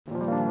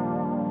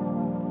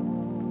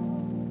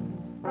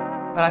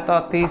But I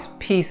thought these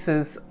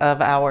pieces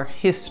of our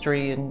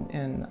history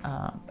and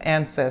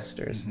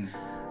ancestors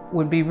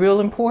would be real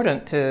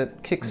important to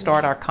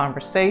kickstart our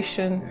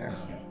conversation. Yeah.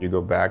 You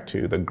go back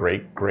to the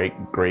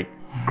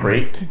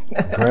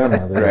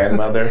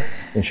great-great-great-grandmother.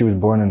 And she was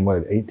born in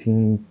what,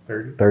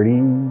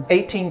 1830s?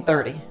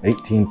 1830.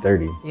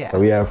 1830. Yeah. So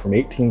we have from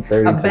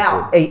 1830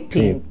 about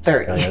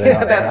 1830.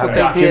 Yeah, that's what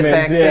they did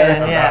back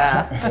then.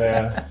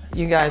 Yeah.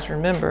 You guys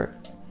remember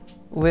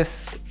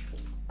with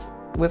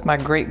my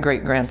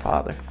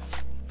great-great-grandfather,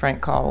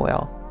 Frank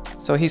Caldwell.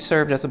 So he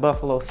served as a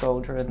Buffalo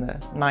soldier in the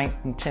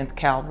 9th and 10th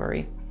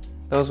Cavalry.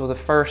 Those were the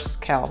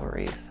first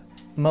cavalries.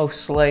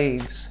 Most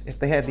slaves, if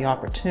they had the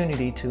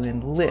opportunity to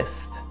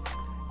enlist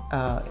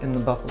in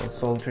the Buffalo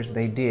Soldiers,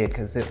 they did,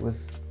 because it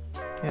was,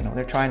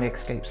 they're trying to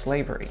escape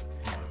slavery.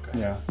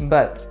 Yeah.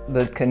 But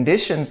the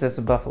conditions as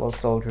a Buffalo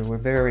Soldier were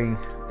it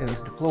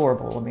was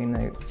deplorable. I mean,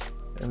 it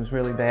was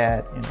really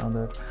bad,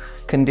 the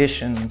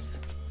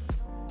conditions.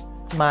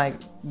 My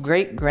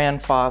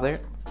great-grandfather,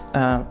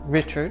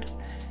 Richard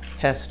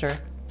Hester,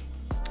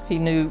 he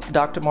knew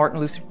Dr.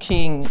 Martin Luther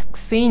King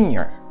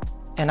Sr.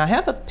 And I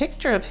have a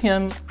picture of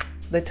him,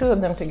 the two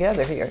of them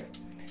together here.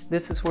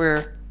 This is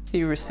where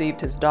he received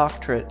his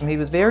doctorate. And he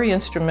was very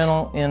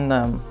instrumental in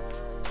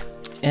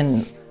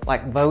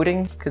like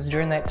voting, because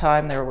during that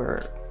time there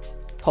were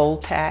poll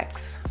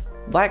tax.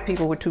 Black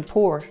people were too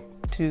poor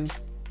to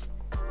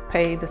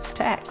pay this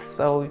tax,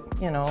 so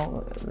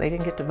they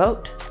didn't get to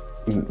vote.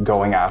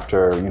 Going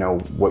after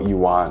what you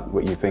want,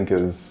 what you think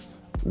is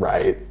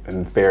right,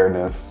 and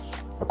fairness,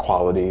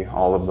 equality,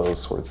 all of those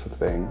sorts of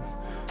things.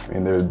 I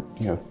mean, they're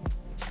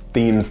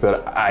themes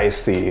that I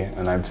see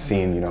and I've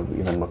seen,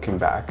 even looking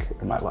back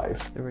in my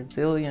life. The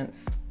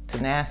resilience,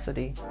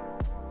 tenacity,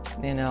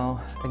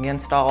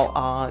 against all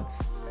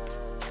odds.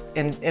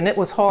 And it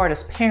was hard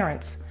as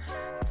parents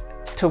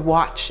to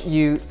watch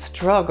you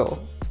struggle,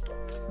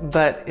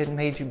 but it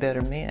made you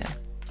better men.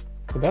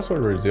 But that's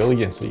what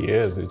resiliency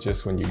is. It's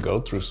just when you go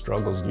through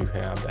struggles, you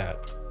have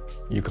that,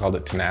 you call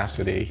it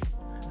tenacity.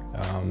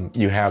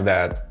 You have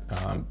that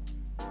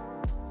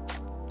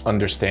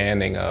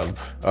understanding of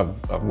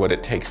what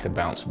it takes to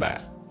bounce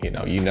back.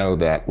 You know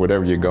that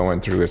whatever you're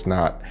going through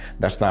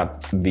that's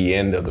not the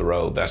end of the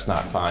road. That's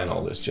not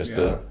final. It's just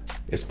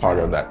it's part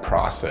of that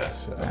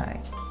process. Right.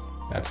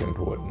 That's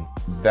important.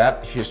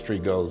 That history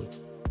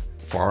goes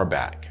far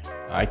back.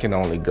 I can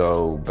only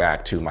go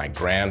back to my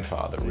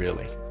grandfather,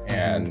 really.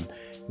 And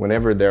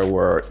whenever there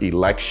were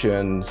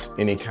elections,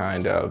 any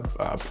kind of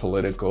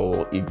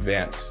political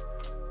events,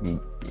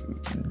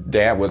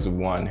 Dad was the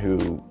one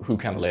who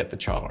kind of led the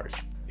charge.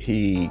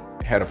 He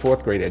had a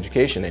 4th grade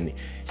education, and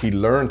he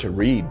learned to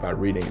read by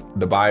reading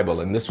the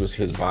Bible, and this was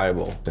his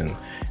Bible. And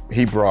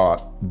he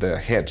brought the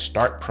Head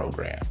Start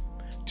program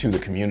to the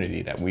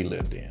community that we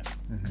lived in.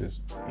 Because,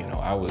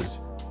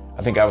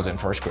 I think I was in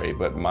 1st grade,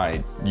 but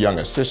my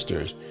youngest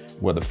sisters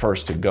were the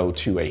first to go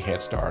to a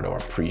Head Start or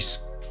a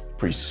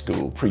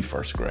preschool,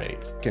 pre-1st grade.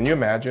 Can you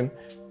imagine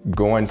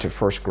going to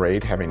 1st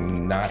grade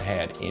having not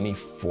had any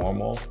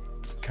formal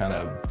kind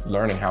of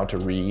learning how to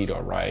read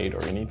or write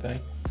or anything?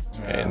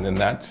 And then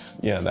that's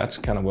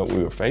kind of what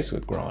we were faced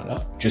with growing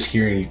up. Just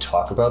hearing you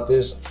talk about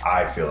this,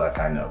 I feel like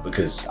I know,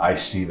 because I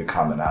see the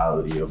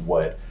commonality of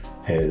what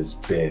has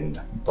been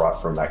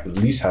brought from, at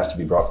least has to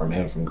be brought from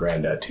him, from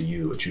Granddad to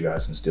you, what you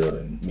guys instilled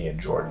in me and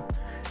Jordan.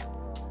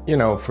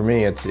 For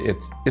me,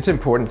 it's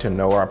important to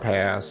know our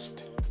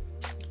past.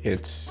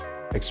 It's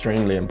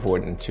extremely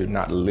important to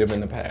not live in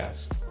the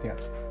past.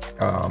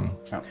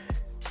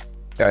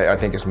 I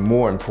think it's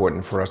more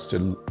important for us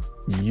to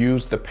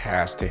use the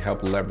past to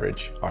help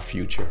leverage our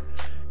future.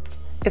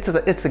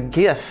 It's a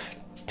gift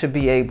to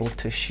be able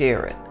to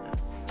share it.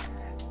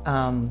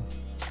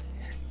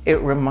 It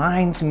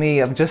reminds me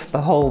of just the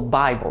whole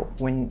Bible,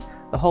 when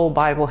the whole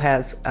Bible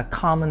has a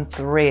common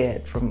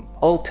thread from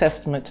Old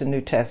Testament to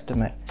New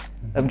Testament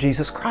of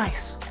Jesus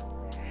Christ.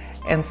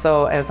 And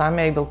so as I'm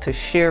able to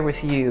share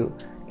with you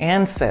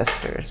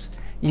ancestors,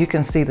 you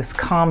can see this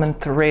common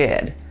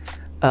thread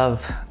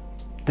of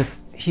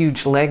this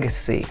huge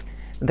legacy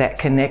that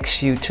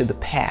connects you to the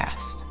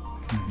past,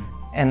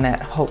 and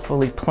that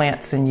hopefully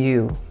plants in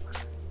you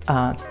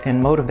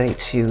and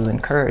motivates you,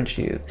 encourages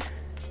you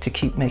to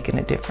keep making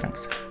a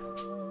difference.